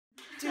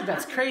Dude,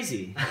 that's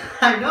crazy.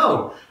 I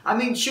know. I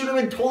mean, she would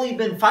have totally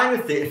been fine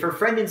with it if her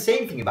friend didn't say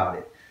anything about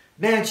it.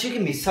 Man, she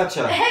can be such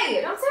a...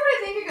 Hey, don't say what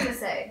I think you're gonna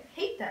say.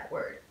 Hate that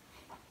word.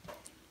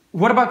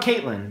 What about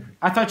Caitlin?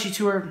 I thought you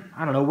two were,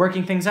 I don't know,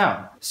 working things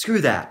out.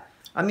 Screw that.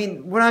 I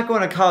mean, we're not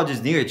going to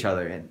colleges near each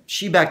other, and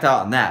she backed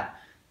out on that.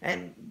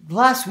 And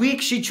last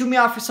week, she chewed me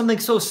out for something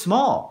so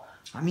small.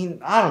 I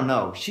mean, I don't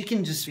know. She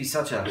can just be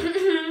such a...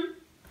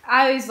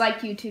 I always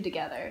like you two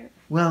together.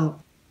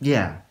 Well,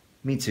 yeah,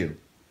 me too.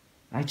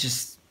 I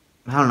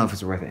don't know if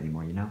it's worth it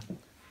anymore, you know?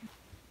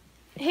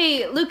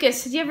 Hey,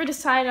 Lucas, did you ever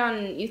decide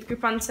on youth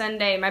group on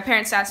Sunday? My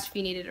parents asked if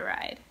you needed a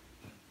ride.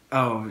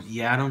 Oh,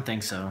 yeah, I don't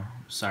think so.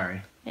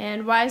 Sorry.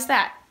 And why is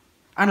that?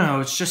 I don't know,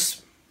 it's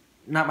just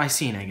not my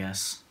scene, I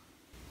guess.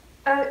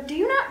 Do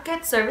you not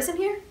get service in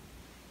here?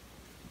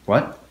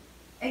 What?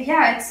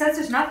 Yeah, it says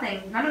there's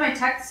nothing. None of my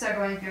texts are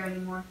going through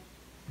anymore.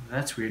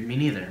 That's weird, me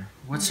neither.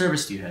 What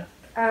service do you have?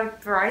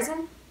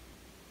 Verizon?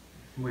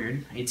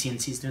 Weird,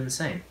 AT&T's doing the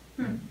same.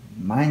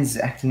 Mine's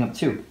acting up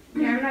too.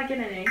 Yeah, I'm not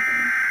getting anything.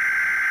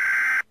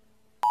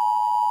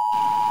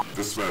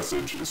 This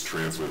message is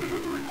transmitted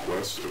at the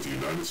request of the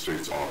United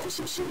States Office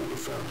of Civil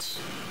Defense.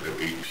 At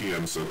 8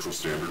 p.m. Central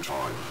Standard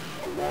Time,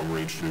 a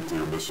long-range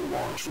nuclear missile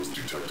launch was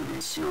detected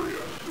in Syria.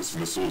 This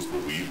missile is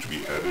believed to be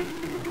headed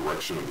in the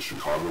direction of the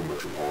Chicago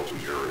metropolitan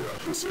area.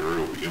 This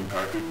area will be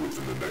impacted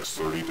within the next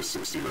 30 to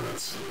 60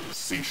 minutes.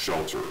 Seek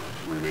shelter.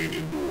 Remain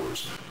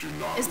indoors. Do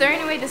not... Is there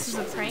any way this is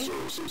a prank?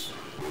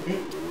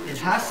 It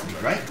has to be,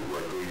 right?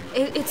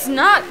 It's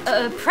not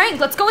a prank.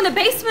 Let's go in the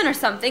basement or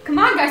something. Come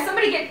on, guys.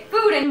 Somebody get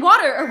food and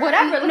water or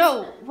whatever.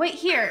 No, wait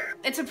here.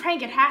 It's a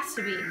prank. It has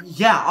to be.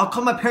 Yeah, I'll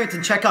call my parents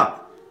and check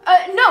up.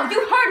 No, you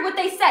heard what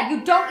they said.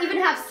 You don't even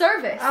have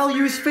service. I'll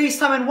use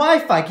FaceTime and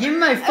Wi-Fi. Give me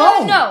my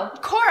phone. No.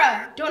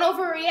 Cora, don't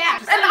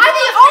overreact. And I'm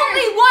the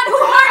only one who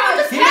heard what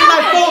just Give me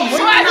my phone. Give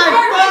me my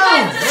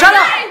phone. Shut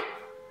up!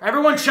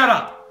 Everyone shut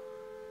up!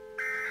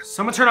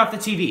 Someone turn off the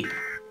TV.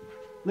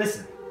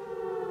 Listen.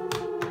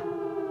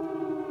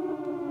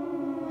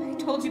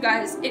 I told you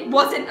guys, it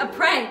wasn't a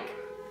prank.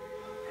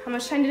 How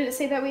much time did it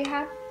say that we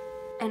had?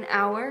 An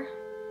hour?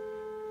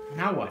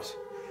 Now what?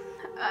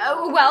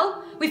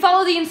 Well, we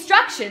follow the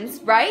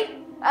instructions, right?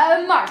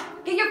 Mark,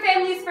 get your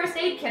family's first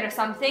aid kit or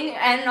something,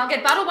 and I'll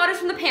get bottled waters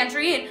from the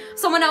pantry, and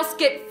someone else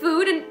get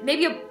food, and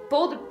maybe a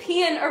bowl to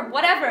pee in, or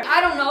whatever.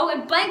 I don't know,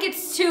 and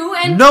blankets too,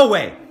 and... No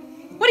way!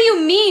 What do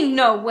you mean,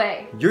 no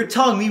way? You're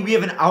telling me we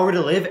have an hour to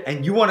live,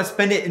 and you want to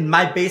spend it in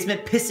my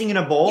basement pissing in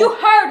a bowl? You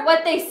heard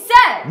what they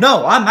said!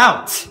 No, I'm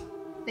out!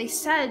 They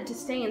said to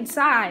stay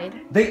inside.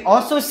 They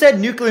also said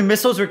nuclear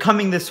missiles were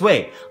coming this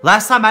way.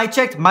 Last time I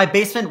checked, my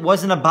basement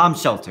wasn't a bomb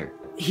shelter.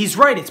 He's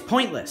right, it's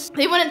pointless.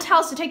 They wouldn't tell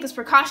us to take those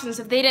precautions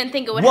if they didn't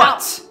think it would help.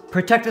 What?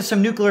 Protect us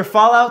from nuclear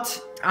fallout?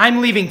 I'm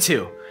leaving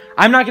too.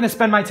 I'm not gonna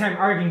spend my time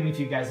arguing with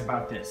you guys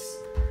about this.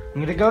 I'm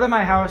gonna go to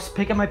my house,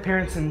 pick up my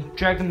parents, and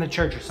drag them to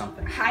church or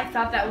something. I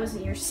thought that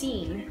wasn't your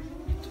scene.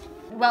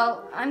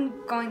 Well, I'm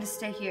going to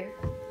stay here.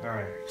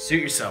 Alright,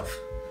 suit yourself.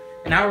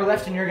 An hour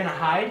left and you're gonna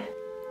hide?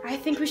 I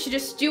think we should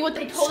just do what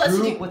they told us to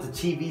Screw do. what the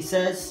TV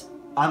says.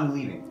 I'm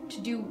leaving. To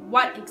do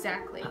what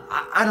exactly?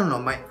 I don't know.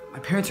 My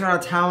parents are out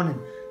of town, and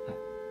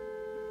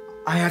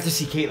I have to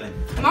see Caitlin.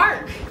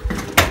 Mark!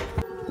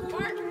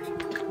 Mark!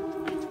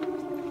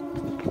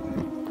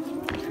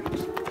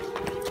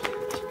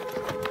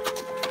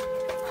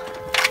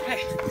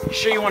 Hey, you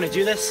sure you want to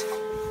do this?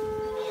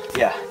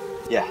 Yeah.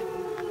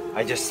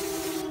 I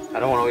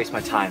don't want to waste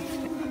my time.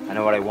 I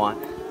know what I want.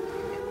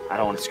 I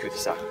don't want to screw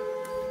this up.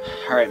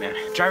 Alright, man.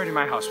 Drive her to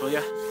my house, will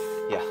ya?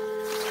 Yeah.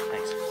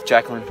 Thanks.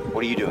 Jacqueline,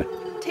 what are you doing?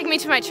 Take me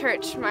to my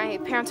church. My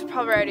parents are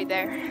probably already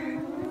there.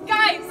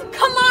 Guys,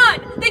 come on!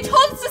 They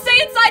told us to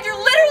stay inside! You're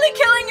literally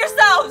killing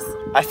yourselves!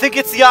 I think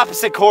it's the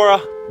opposite, Cora.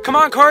 Come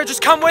on, Cora,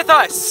 just come with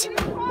us!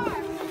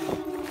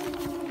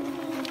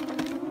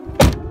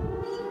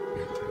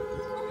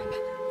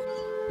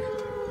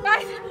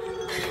 Guys!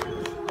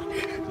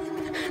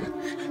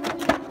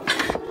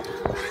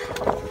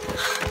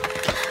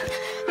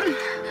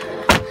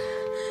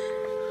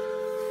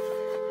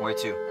 Where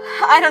to?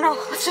 I don't know.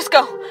 Let's just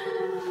go.